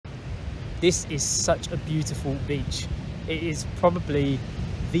This is such a beautiful beach. It is probably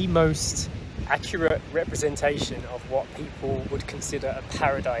the most accurate representation of what people would consider a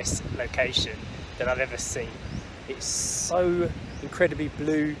paradise location that I've ever seen. It's so incredibly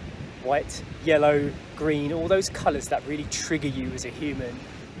blue, white, yellow, green, all those colours that really trigger you as a human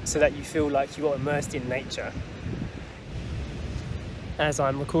so that you feel like you are immersed in nature. As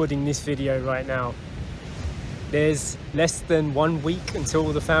I'm recording this video right now, there's less than 1 week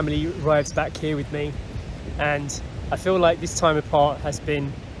until the family arrives back here with me, and I feel like this time apart has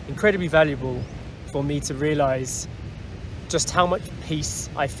been incredibly valuable for me to realise just how much peace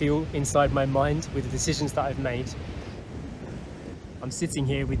I feel inside my mind with the decisions that I've made. I'm sitting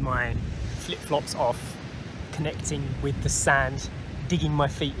here with my flip-flops off, connecting with the sand, digging my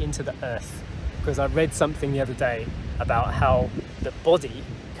feet into the earth, because I read something the other day about how the body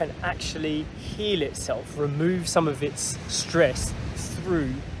can actually heal itself, remove some of its stress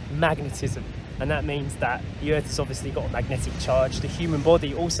through magnetism. And that means that the earth has obviously got a magnetic charge. The human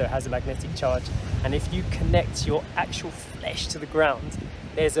body also has a magnetic charge. And if you connect your actual flesh to the ground,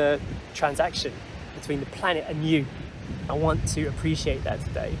 there's a transaction between the planet and you. I want to appreciate that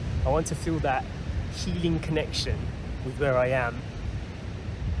today. I want to feel that healing connection with where I am.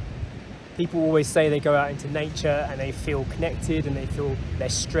 People always say they go out into nature and they feel connected and they feel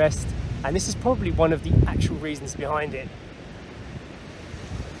less stressed. And this is probably one of the actual reasons behind it.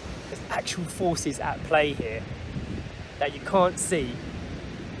 There's actual forces at play here that you can't see,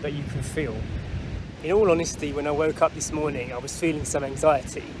 but you can feel. In all honesty, when I woke up this morning, I was feeling some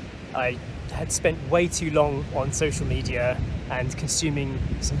anxiety. I had spent way too long on social media and consuming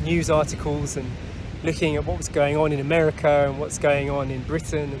some news articles and looking at what was going on in America and what's going on in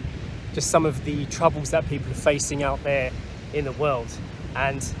Britain, and just some of the troubles that people are facing out there in the world.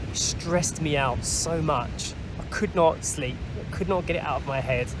 And it stressed me out so much. I could not sleep, I could not get it out of my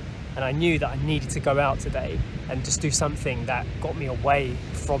head. And I knew that I needed to go out today and just do something that got me away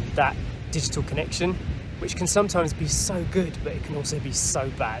from that digital connection, which can sometimes be so good, but it can also be so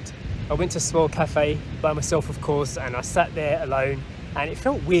bad. I went to a small cafe by myself, of course, and I sat there alone, and it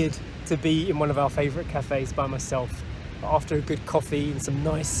felt weird to be in one of our favourite cafes by myself. But after a good coffee and some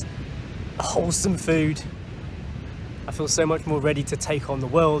nice, wholesome food, I feel so much more ready to take on the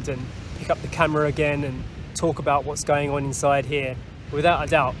world and pick up the camera again and talk about what's going on inside here. Without a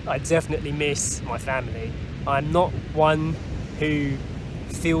doubt, I definitely miss my family. I'm not one who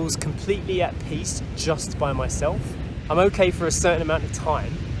feels completely at peace just by myself. I'm okay for a certain amount of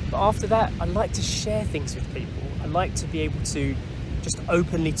time, but after that, I like to share things with people. I like to be able to just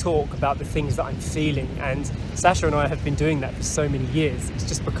openly talk about the things that I'm feeling, and Sacha and I have been doing that for so many years. It's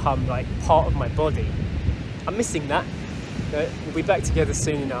just become like part of my body. I'm missing that, but we'll be back together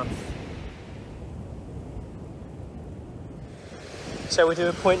soon enough. Shall we do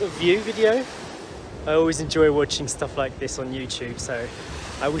a point of view video? I always enjoy watching stuff like this on YouTube, so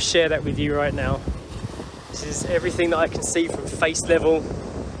I will share that with you right now. This is everything that I can see from face level.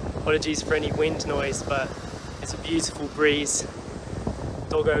 Apologies for any wind noise, but it's a beautiful breeze.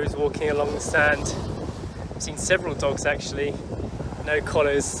 Doggos walking along the sand. I've seen several dogs actually, no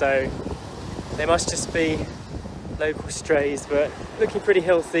collars, so they must just be local strays, but looking pretty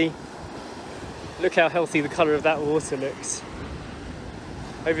healthy. Look how healthy the colour of that water looks.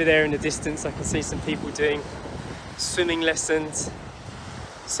 Over there in the distance I can see some people doing swimming lessons,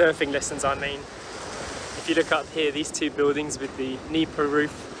 surfing lessons I mean. If you look up here, these two buildings with the Nipa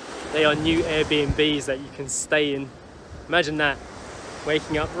roof, they are new Airbnbs that you can stay in. Imagine that,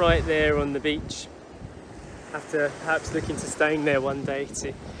 waking up right there on the beach. After perhaps look into staying there one day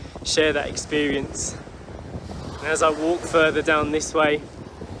to share that experience. And as I walk further down this way,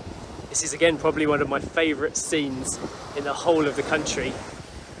 this is again probably one of my favourite scenes in the whole of the country.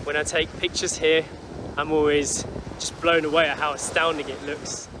 When I take pictures here, I'm always just blown away at how astounding it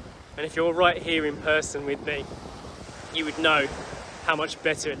looks. And if you're right here in person with me, you would know how much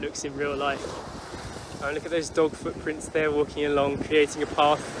better it looks in real life. Oh, look at those dog footprints there walking along, creating a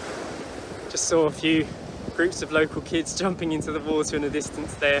path. Just saw a few groups of local kids jumping into the water in the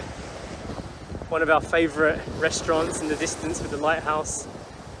distance there. One of our favourite restaurants in the distance with the lighthouse,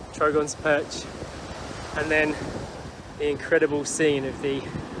 Trogon's Perch. And then the incredible scene of the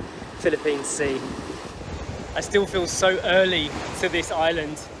Philippines Sea. I still feel so early to this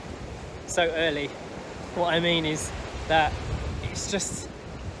island, so early. What I mean is that it's just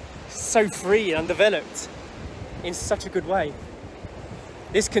so free and undeveloped in such a good way.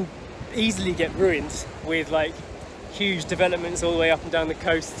 This can easily get ruined with like huge developments all the way up and down the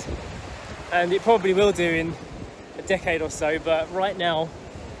coast, and it probably will do in a decade or so, but right now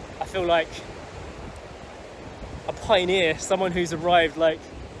I feel like a pioneer, someone who's arrived like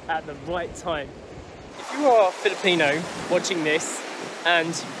at the right time. If you are Filipino watching this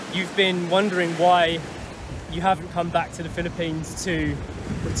and you've been wondering why you haven't come back to the Philippines to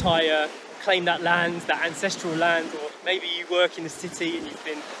retire, claim that land, that ancestral land, or maybe you work in the city and you've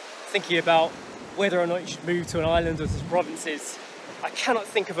been thinking about whether or not you should move to an island or to provinces, I cannot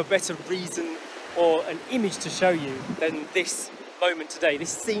think of a better reason or an image to show you than this moment today, this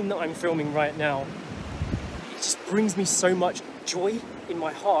scene that I'm filming right now. It just brings me so much joy in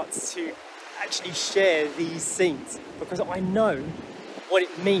my heart to actually share these scenes, because I know what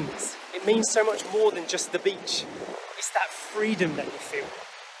it means. It means so much more than just the beach. It's that freedom that you feel.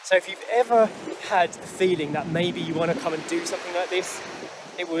 So if you've ever had the feeling that maybe you want to come and do something like this,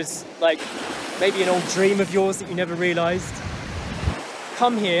 it was like maybe an old dream of yours that you never realised,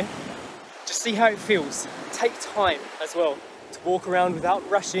 come here, just see how it feels. Take time as well to walk around without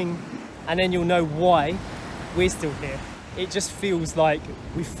rushing, and then you'll know why we're still here. It just feels like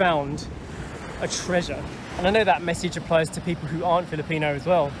we found a treasure. And I know that message applies to people who aren't Filipino as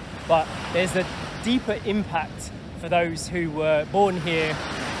well, but there's a deeper impact for those who were born here,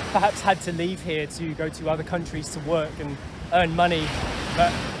 perhaps had to leave here to go to other countries to work and earn money,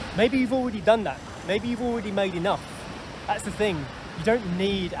 but maybe you've already done that. Maybe you've already made enough. That's the thing. You don't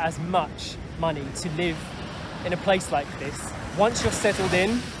need as much money to live in a place like this. Once you're settled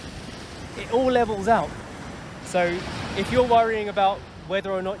in, it all levels out. So if you're worrying about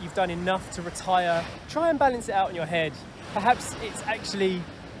whether or not you've done enough to retire, try and balance it out in your head. Perhaps it's actually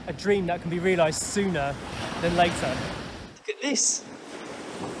a dream that can be realised sooner than later. Look at this.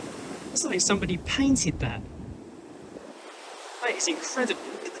 It's like somebody painted that. That is incredible.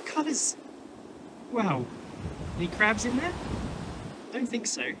 Look at the colours. Wow. Any crabs in there? I don't think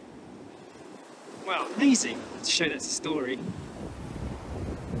so. Wow, amazing. To show that's a story.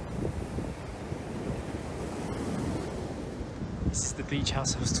 This is the beach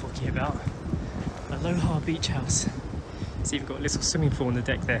house I was talking about. Aloha Beach House. It's even got a little swimming pool on the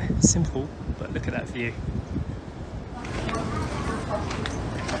deck there. Simple, but look at that view.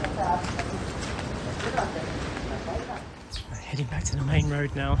 Heading back to the main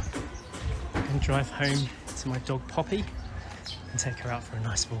road now. I'm going to drive home to my dog Poppy and take her out for a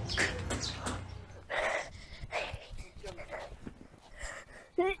nice walk.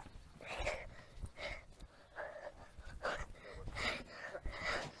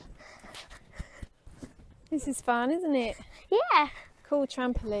 This is fun, isn't it? Yeah. Cool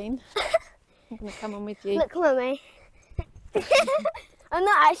trampoline. I'm going to come on with you. Look, Mummy. I'm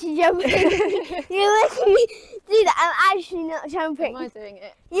not actually jumping. You're making me do that. I'm actually not jumping. Am I doing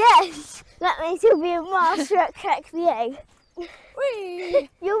it? Yes. That means you'll be a master at crack the egg. Whee!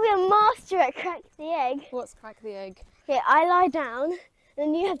 You'll be a master at crack the egg. What's crack the egg? Here, I lie down,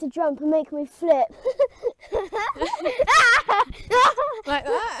 and you have to jump and make me flip. Like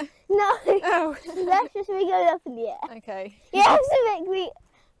that? No. Oh. That's just me going up in the air. Okay. You have to make me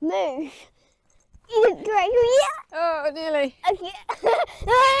move. You didn't crack me yet. Oh, nearly. Okay.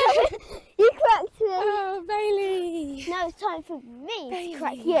 You cracked me. Oh, Bailey. Now it's time for me Bailey. to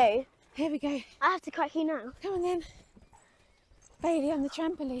crack you. Here we go. I have to crack you now. Come on then. Bailey on the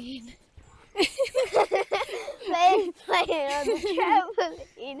trampoline. Bailey playing on the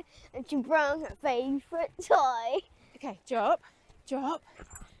trampoline and she broke her favourite toy. Okay, drop. Drop.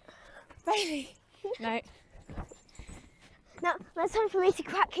 Bailey. No. Now it's time for me to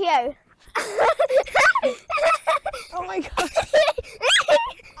crack you. Oh my god.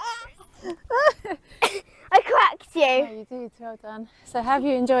 I cracked you. Oh, you did, well done. So have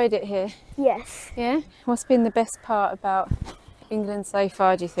you enjoyed it here? Yes. Yeah? What's been the best part about England so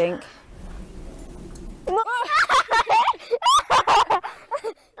far, do you think?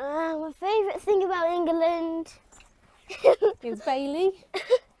 My favourite thing about England Is Bailey?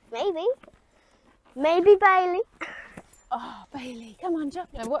 Maybe Bailey. Oh, Bailey, come on, jump.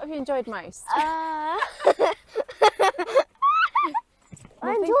 Now, what have you enjoyed most? I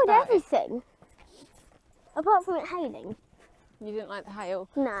Well, think enjoyed about it. everything. Apart from it hailing. You didn't like the hail?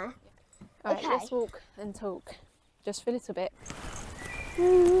 No. All right, Okay. let's walk and talk. Just for a little bit.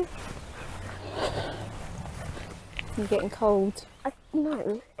 Mm, You're getting cold.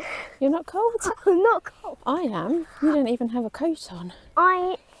 no. You're not cold? I'm not cold. I am. You don't even have a coat on.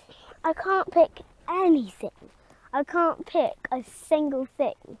 I can't pick anything. I can't pick a single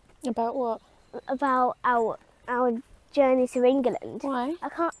thing About what? about our journey to England. Why? I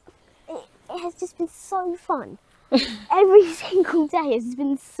can't. It has just been so fun. Every single day has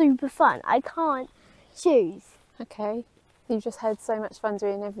been super fun. I can't choose. Okay. You just had so much fun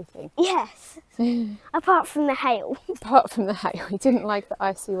doing everything. Yes. Apart from the hail. Apart from the hail, you didn't like the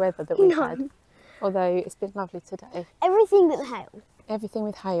icy weather that we No. had. Although it's been lovely today. Everything but the hail. Everything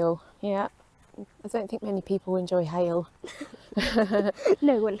with hail, yeah. I don't think many people enjoy hail.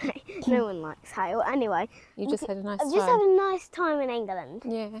 No one likes hail. Anyway, You just had a nice I've time. just had a nice time in England.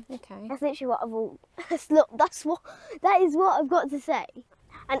 Yeah, okay. That's literally what I've all. That is what I've got to say.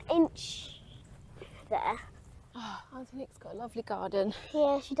 An inch there. Oh, Auntie Nick's got a lovely garden.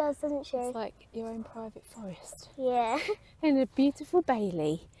 Yeah, she does, doesn't she? It's like your own private forest. Yeah. And a beautiful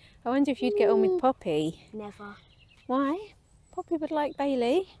Bailey. I wonder if you'd get on with Poppy. Never. Why? Poppy would like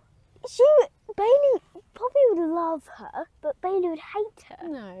Bailey. Poppy would love her, but Bailey would hate her.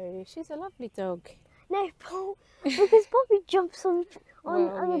 No, she's a lovely dog. No, because Poppy jumps on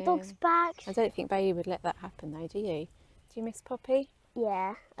Well, the dog's back. I don't think Bailey would let that happen though, do you? Do you miss Poppy?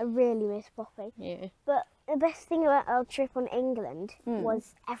 Yeah, I really miss Poppy. Yeah. But the best thing about our trip on England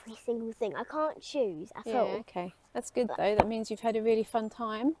was every single thing. I can't choose at all. Yeah, okay. That's good though. That means you've had a really fun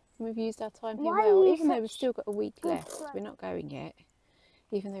time. We've used our time here Why are well, you even though we've such still got a week good left. friend? We're not going yet.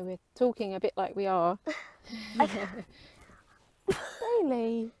 Even though we're talking a bit like we are.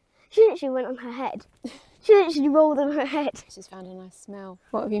 Bailey. She literally went on her head. She literally rolled on her head. She's found a nice smell.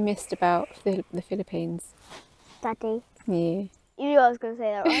 What have you missed about the Philippines? Daddy. Yeah. You knew I was going to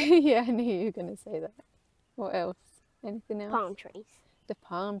say that, right? Yeah, I knew you were going to say that. What else? Anything else? Palm trees. The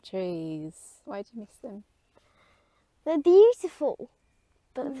palm trees. Why do you miss them? They're beautiful.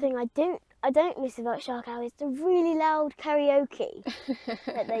 But the thing I don't miss about Siargao is the really loud karaoke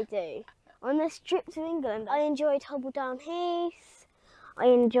that they do. On this trip to England, I enjoyed Hubbledown Heath. I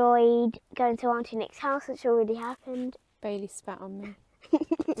enjoyed going to Auntie Nick's house, which already happened. Bailey spat on me.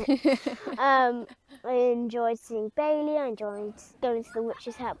 I enjoyed seeing Bailey. I enjoyed going to the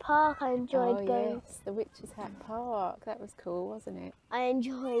Witch's Hat Park. I enjoyed going. Yes, the Witch's Hat Park. That was cool, wasn't it? I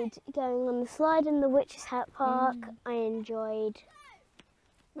enjoyed going on the slide in the Witch's Hat Park. I enjoyed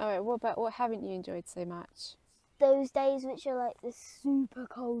All right. What haven't you enjoyed so much? those days which are like the super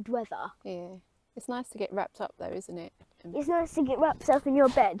cold weather. Yeah, it's nice to get wrapped up though, isn't it? It's nice to get wrapped up in your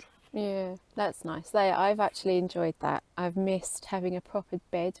bed. Yeah, that's nice. I've actually enjoyed that. I've missed having a proper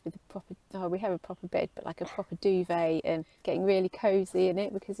bed with a proper. Oh, we have a proper bed, but like a proper duvet and getting really cosy in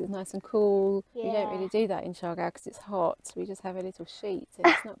it because it's nice and cool. Yeah. We don't really do that in Siargao because it's hot. We just have a little sheet and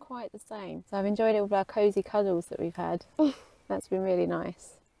it's not quite the same. So I've enjoyed all of our cosy cuddles that we've had. That's been really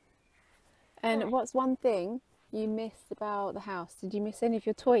nice. And what's one thing you missed about the house? Did you miss any of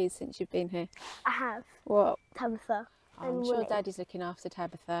your toys since you've been here? I have What? Tabitha I'm and sure Willie Daddy's looking after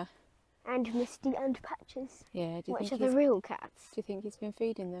Tabitha. and Misty and Patches, Yeah, do you which think are the real cats. do you think he's been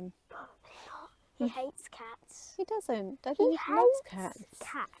feeding them? He hates cats. He doesn't. Daddy He loves hates cats.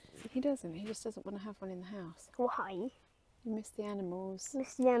 cats. He doesn't. He just doesn't want to have one in the house. Why? You miss the animals.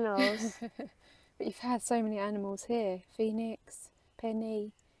 Miss the animals. But you've had so many animals here. Phoenix,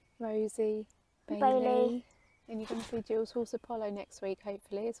 Penny, Rosie, Bailey. And you're going to see Jill's horse Apollo next week,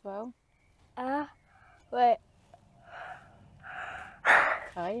 hopefully, as well. Wait.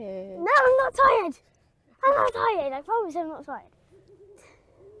 Tired. No, I'm not tired. I'm not tired. I promise I'm not tired.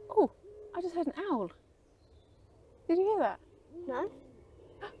 Oh, I just heard an owl. Did you hear that? No?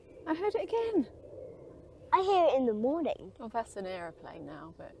 I heard it again. I hear it in the morning. Well, that's an aeroplane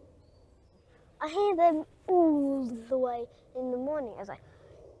now, but... I hear them all the way in the morning. I was like,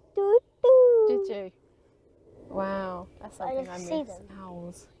 doo doo. Did you? Wow, that's something I never miss. see them.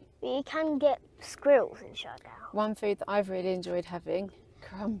 Owls. You can get squirrels in Siargao. One food that I've really enjoyed having,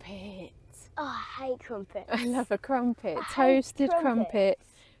 crumpets. Oh, I hate crumpets. I love a crumpet. I hate Toasted crumpet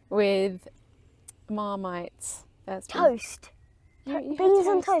with Marmite. That's Toast. You have Beans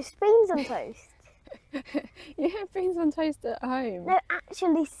on toast. Beans on toast. You have beans on toast at home. No,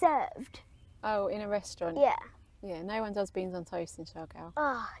 actually served. Oh, in a restaurant. Yeah. Yeah, no one does beans on toast in Siargao.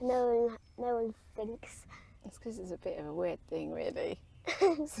 Oh, no one thinks. It's because it's a bit of a weird thing, really.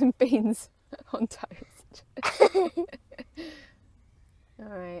 Some beans on toast. All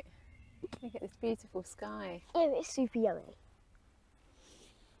right. Look at this beautiful sky. Yeah, but it's super yummy.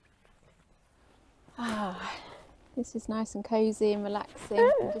 Ah, this is nice and cosy and relaxing.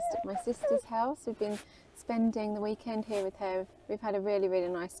 I'm just at my sister's house. We've been spending the weekend here with her. We've had a really, really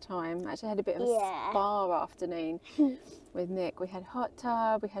nice time. Actually had a bit of a spa afternoon with Nick. We had hot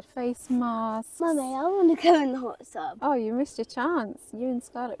tub, we had face masks. Mummy, I want to go in the hot tub. Oh, you missed your chance. You and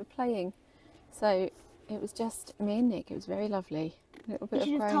Scarlett were playing. So it was just me and Nick. It was very lovely. A little bit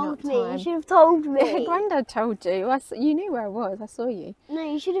You of should have grown-up told me. time. You should have told me. Grandad told you. You knew where I was. I saw you. No,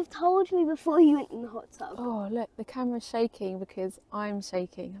 you should have told me before you went in the hot tub. Oh, look, the camera's shaking because I'm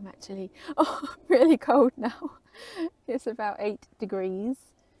shaking. I'm actually really cold now. It's about 8 degrees,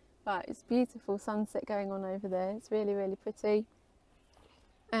 but it's beautiful sunset going on over there. It's really, really pretty.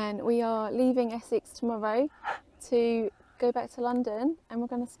 And we are leaving Essex tomorrow to go back to London and we're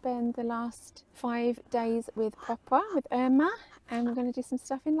going to spend the last 5 days with Papa, with Irma, and we're going to do some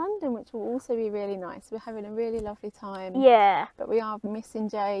stuff in London, which will also be really nice. We're having a really lovely time. Yeah. But we are missing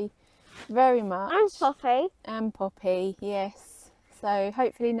Jay very much. And Poppy. And Poppy, yes. So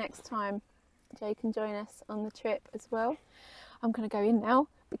hopefully next time Jay can join us on the trip as well. I'm going to go in now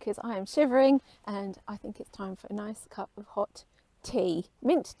because I am shivering and I think it's time for a nice cup of hot tea.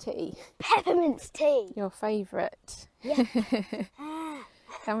 Mint tea. Peppermint tea. Your favourite. Yeah.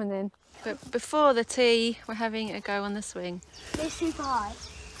 Come on then. But before the tea, we're having a go on the swing. They're super high.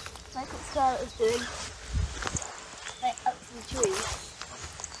 Like what Scarlett was doing. Like up to the trees.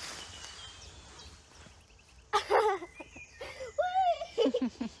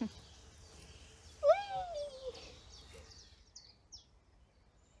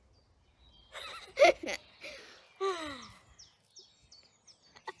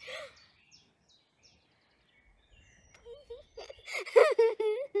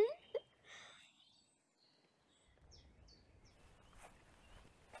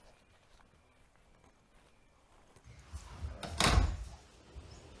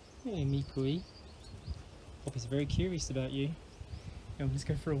 Hey, Mikui. Poppy's very curious about you. Let's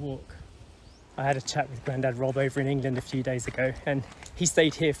go for a walk. I had a chat with Grandad Rob over in England a few days ago, and he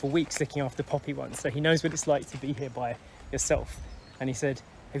stayed here for weeks looking after Poppy once, so he knows what it's like to be here by yourself. And he said,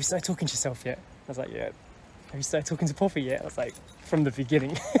 have you started talking to yourself yet? I was like, yeah. Have you started talking to Poppy yet? I was like, from the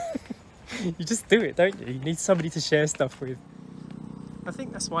beginning. You just do it, don't you? You need somebody to share stuff with. I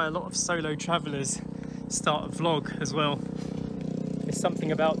think that's why a lot of solo travellers start a vlog as well. There's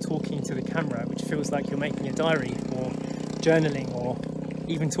something about talking to the camera which feels like you're making a diary or journaling or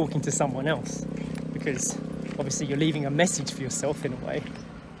even talking to someone else, because obviously you're leaving a message for yourself in a way.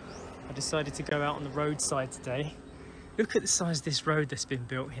 I decided to go out on the roadside today. Look at the size of this road that's been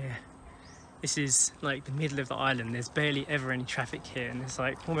built here. This is like the middle of the island. There's barely ever any traffic here, and there's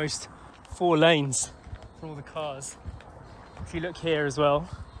like almost 4 lanes for all the cars. If you look here as well,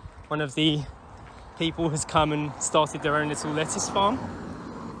 one of the people has come and started their own little lettuce farm.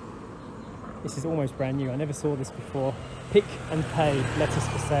 This is almost brand new. I never saw this before. Pick and pay lettuce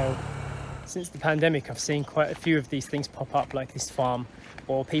for sale. Since the pandemic, I've seen quite a few of these things pop up, like this farm,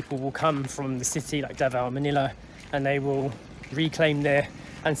 or people will come from the city like Davao, Manila, and they will reclaim their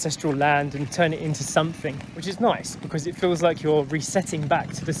ancestral land and turn it into something, which is nice because it feels like you're resetting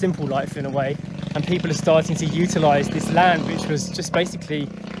back to the simple life in a way, and people are starting to utilize this land which was just basically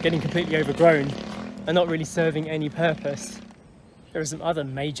getting completely overgrown and not really serving any purpose. There are some other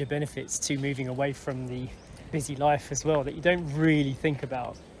major benefits to moving away from the busy life as well that you don't really think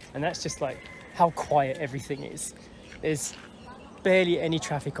about, and that's just like how quiet everything is. There's barely any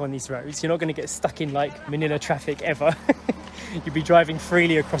traffic on these roads. You're not going to get stuck in like Manila traffic ever. You'll be driving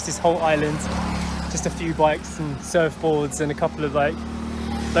freely across this whole island, just a few bikes and surfboards and a couple of like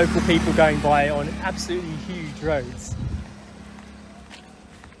local people going by on absolutely huge roads.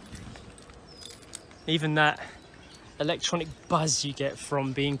 Even that electronic buzz you get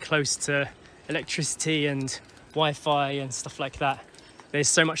from being close to electricity and Wi-Fi and stuff like that, there's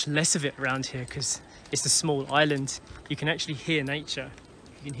so much less of it around here because it's a small island. You can actually hear nature.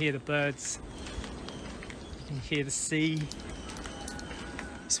 You can hear the birds, you can hear the sea.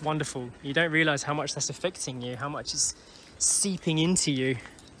 It's wonderful. You don't realise how much that's affecting you, how much it's seeping into you,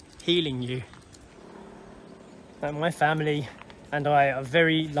 healing you. My family and I are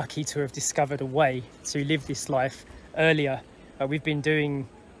very lucky to have discovered a way to live this life earlier. We've been doing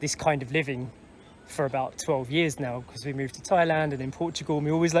this kind of living for about 12 years now because we moved to Thailand and in Portugal, and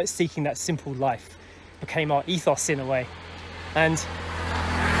we always like seeking that simple life. It became our ethos in a way. And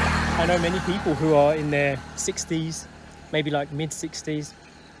I know many people who are in their 60s, maybe like mid 60s,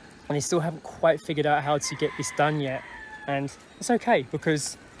 and they still haven't quite figured out how to get this done yet. And it's okay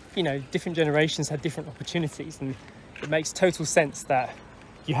because, you know, different generations have different opportunities, and it makes total sense that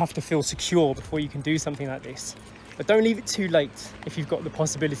you have to feel secure before you can do something like this. But don't leave it too late if you've got the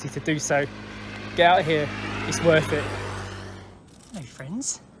possibility to do so. Get out here, it's worth it. Hey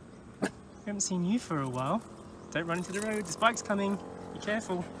friends, we haven't seen you for a while. Don't run into the road, this bike's coming, be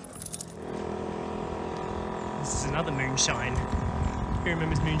careful. This is another moonshine. Who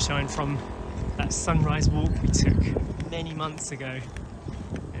remembers moonshine from that sunrise walk we took many months ago?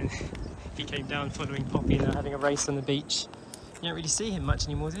 And he came down following Poppy and they're having a race on the beach. You don't really see him much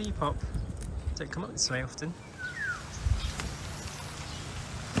anymore, do you, Pop? Don't come up this way often.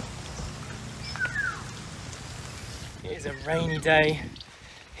 It is a rainy day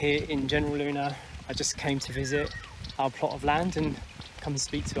here in General Luna. I just came to visit our plot of land and come and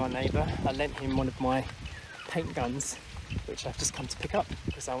speak to our neighbour. I lent him one of my paint guns, which I've just come to pick up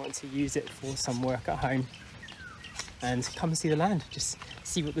because I want to use it for some work at home. and come and see the land, just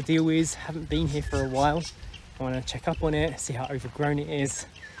see what the deal is. Haven't been here for a while. I want to check up on it, see how overgrown it is.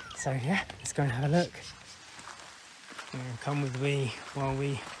 So yeah, let's go and have a look. Come with me while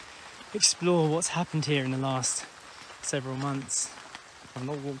we explore what's happened here in the last several months. I've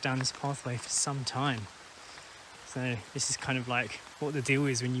not walked down this pathway for some time. So this is kind of like what the deal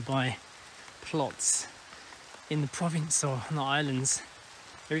is when you buy plots in the province or on the islands.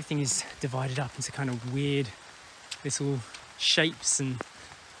 Everything is divided up into kind of weird little shapes and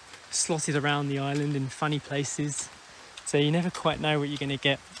slotted around the island in funny places. So you never quite know what you're going to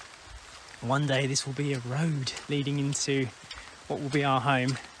get. One day this will be a road leading into what will be our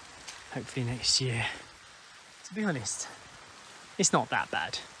home, hopefully next year. To be honest, it's not that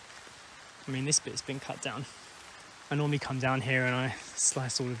bad. I mean, this bit's been cut down. I normally come down here and I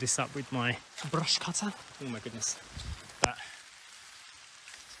slice all of this up with my brush cutter. Oh my goodness. But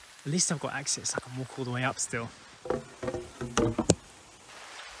at least I've got access. I can walk all the way up still.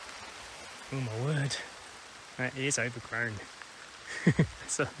 Oh my word. That is overgrown.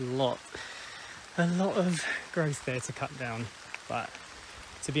 It's a lot of growth there to cut down. But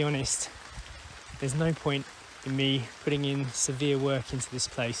to be honest, there's no point in me putting in severe work into this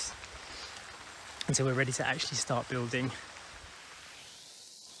place until we're ready to actually start building.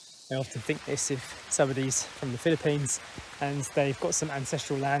 I often think this if somebody's from the Philippines and they've got some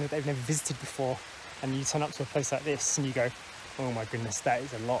ancestral land that they've never visited before, and you turn up to a place like this and you go, oh my goodness, that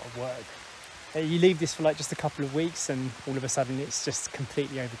is a lot of work. You leave this for like just a couple of weeks and all of a sudden it's just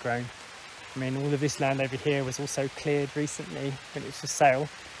completely overgrown. I mean, all of this land over here was also cleared recently when it was for sale,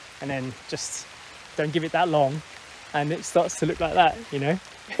 and then just don't give it that long and it starts to look like that, you know.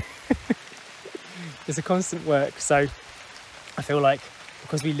 There's a constant work, so I feel like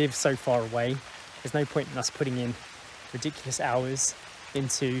because we live so far away, there's no point in us putting in ridiculous hours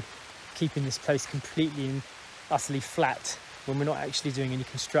into keeping this place completely and utterly flat when we're not actually doing any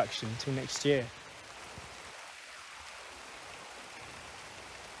construction until next year.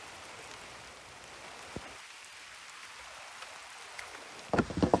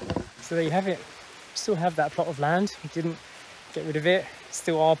 So there you have it. We still have that plot of land. We didn't get rid of it.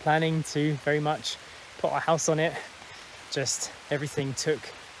 Still are planning to very much put our house on it. Just everything took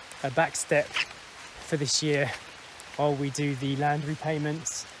a back step for this year while we do the land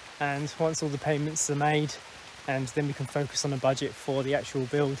repayments, and once all the payments are made and then we can focus on the budget for the actual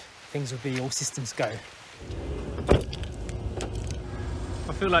build, things will be all systems go.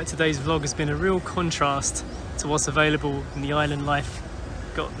 I feel like today's vlog has been a real contrast to what's available in the island life.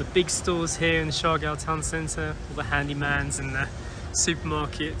 Got the big stores here in the Siargao town centre, all the handymans and the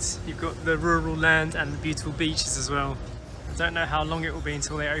supermarkets. You've got the rural land and the beautiful beaches as well. I don't know how long it will be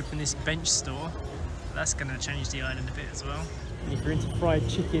until they open this bench store, but that's going to change the island a bit as well. And if you're into fried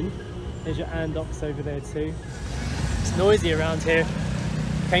chicken, there's your andox over there too. It's noisy around here.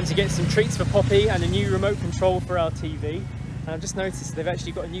 Came to get some treats for Poppy and a new remote control for our TV. And I've just noticed they've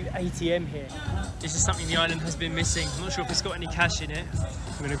actually got a new ATM here. This is something the island has been missing. I'm not sure if it's got any cash in it.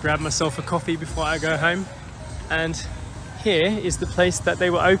 I'm going to grab myself a coffee before I go home. And here is the place that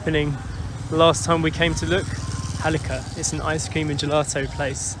they were opening the last time we came to look. Halika. It's an ice cream and gelato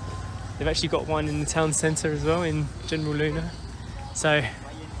place. They've actually got one in the town centre as well, in General Luna. So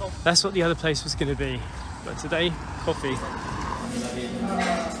that's what the other place was going to be. But today, coffee.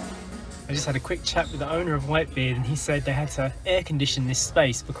 I just had a quick chat with the owner of Whitebeard, and he said they had to air condition this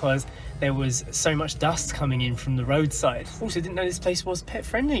space because there was so much dust coming in from the roadside. Also didn't know this place was pet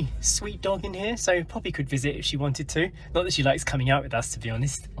friendly. Sweet dog in here, so Poppy could visit if she wanted to. Not that she likes coming out with us, to be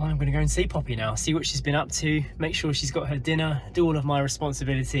honest. I'm gonna go and see Poppy now, see what she's been up to, make sure she's got her dinner, do all of my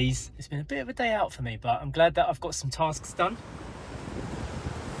responsibilities. It's been a bit of a day out for me, but I'm glad that I've got some tasks done.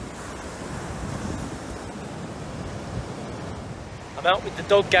 I'm out with the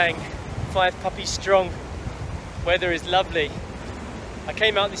dog gang. 5 puppies strong. Weather is lovely. I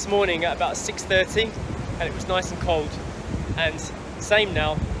came out this morning at about 6:30 and it was nice and cold, and same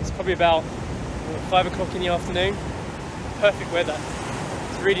now, it's probably about 5 o'clock in the afternoon. Perfect weather.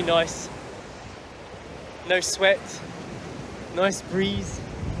 It's really nice. No sweat, nice breeze,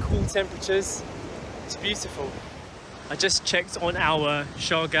 cool temperatures. It's beautiful. I just checked on our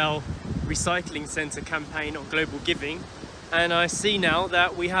Siargao Recycling Centre campaign on Global Giving, and I see now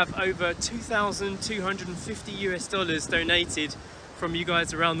that we have over $2,250 donated from you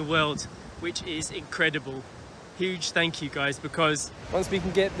guys around the world, which is incredible. Huge thank you guys, because once we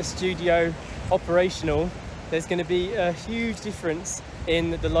can get the studio operational, there's going to be a huge difference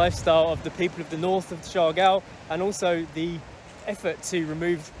in the lifestyle of the people of the north of Siargao, and also the effort to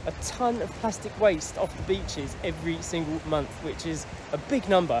remove a ton of plastic waste off the beaches every single month, which is a big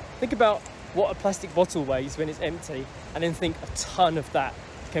number. Think about what a plastic bottle weighs when it's empty, and then think a ton of that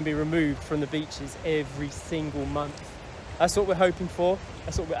can be removed from the beaches every single month. That's what we're hoping for,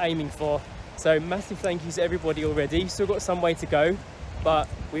 that's what we're aiming for. So massive thank you to everybody already. Still got some way to go, but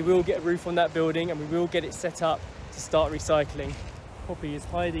we will get a roof on that building and we will get it set up to start recycling. Poppy is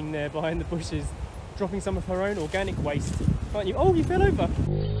hiding there behind the bushes, dropping some of her own organic waste. Aren't you? Oh, you fell over!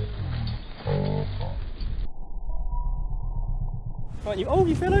 Aren't you? Oh,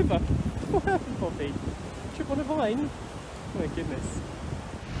 you fell over! What happened, Poppy? Trip on a vine? Oh my goodness.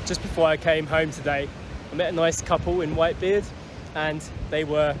 Just before I came home today, I met a nice couple in Whitebeard, and they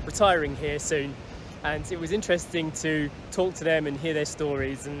were retiring here soon. And it was interesting to talk to them and hear their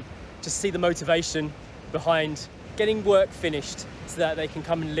stories and just see the motivation behind getting work finished so that they can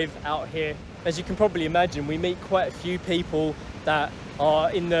come and live out here. As you can probably imagine, we meet quite a few people that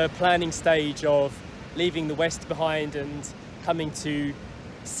are in the planning stage of leaving the West behind and coming to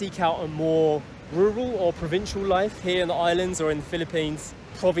seek out a more rural or provincial life here in the islands or in the Philippines,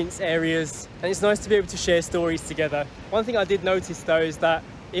 province areas, and it's nice to be able to share stories together. One thing I did notice though is that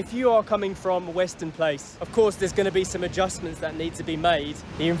if you are coming from a Western place, of course there's going to be some adjustments that need to be made.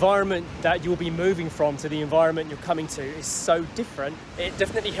 The environment that you'll be moving from to the environment you're coming to is so different. It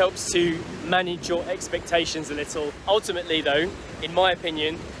definitely helps to manage your expectations a little. Ultimately though, in my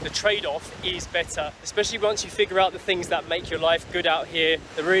opinion, the trade-off is better, especially once you figure out the things that make your life good out here.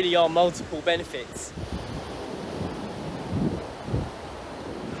 There really are multiple benefits.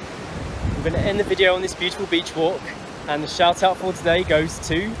 We're going to end the video on this beautiful beach walk. And the shout out for today goes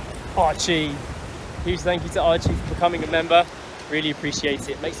to Archie. Huge thank you to Archie for becoming a member. Really appreciate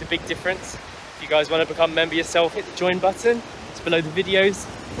it. Makes a big difference. If you guys want to become a member yourself, hit the join button. It's below the videos.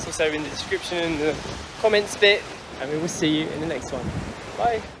 It's also in the description and the comments bit. And we will see you in the next one.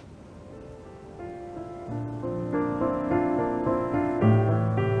 Bye.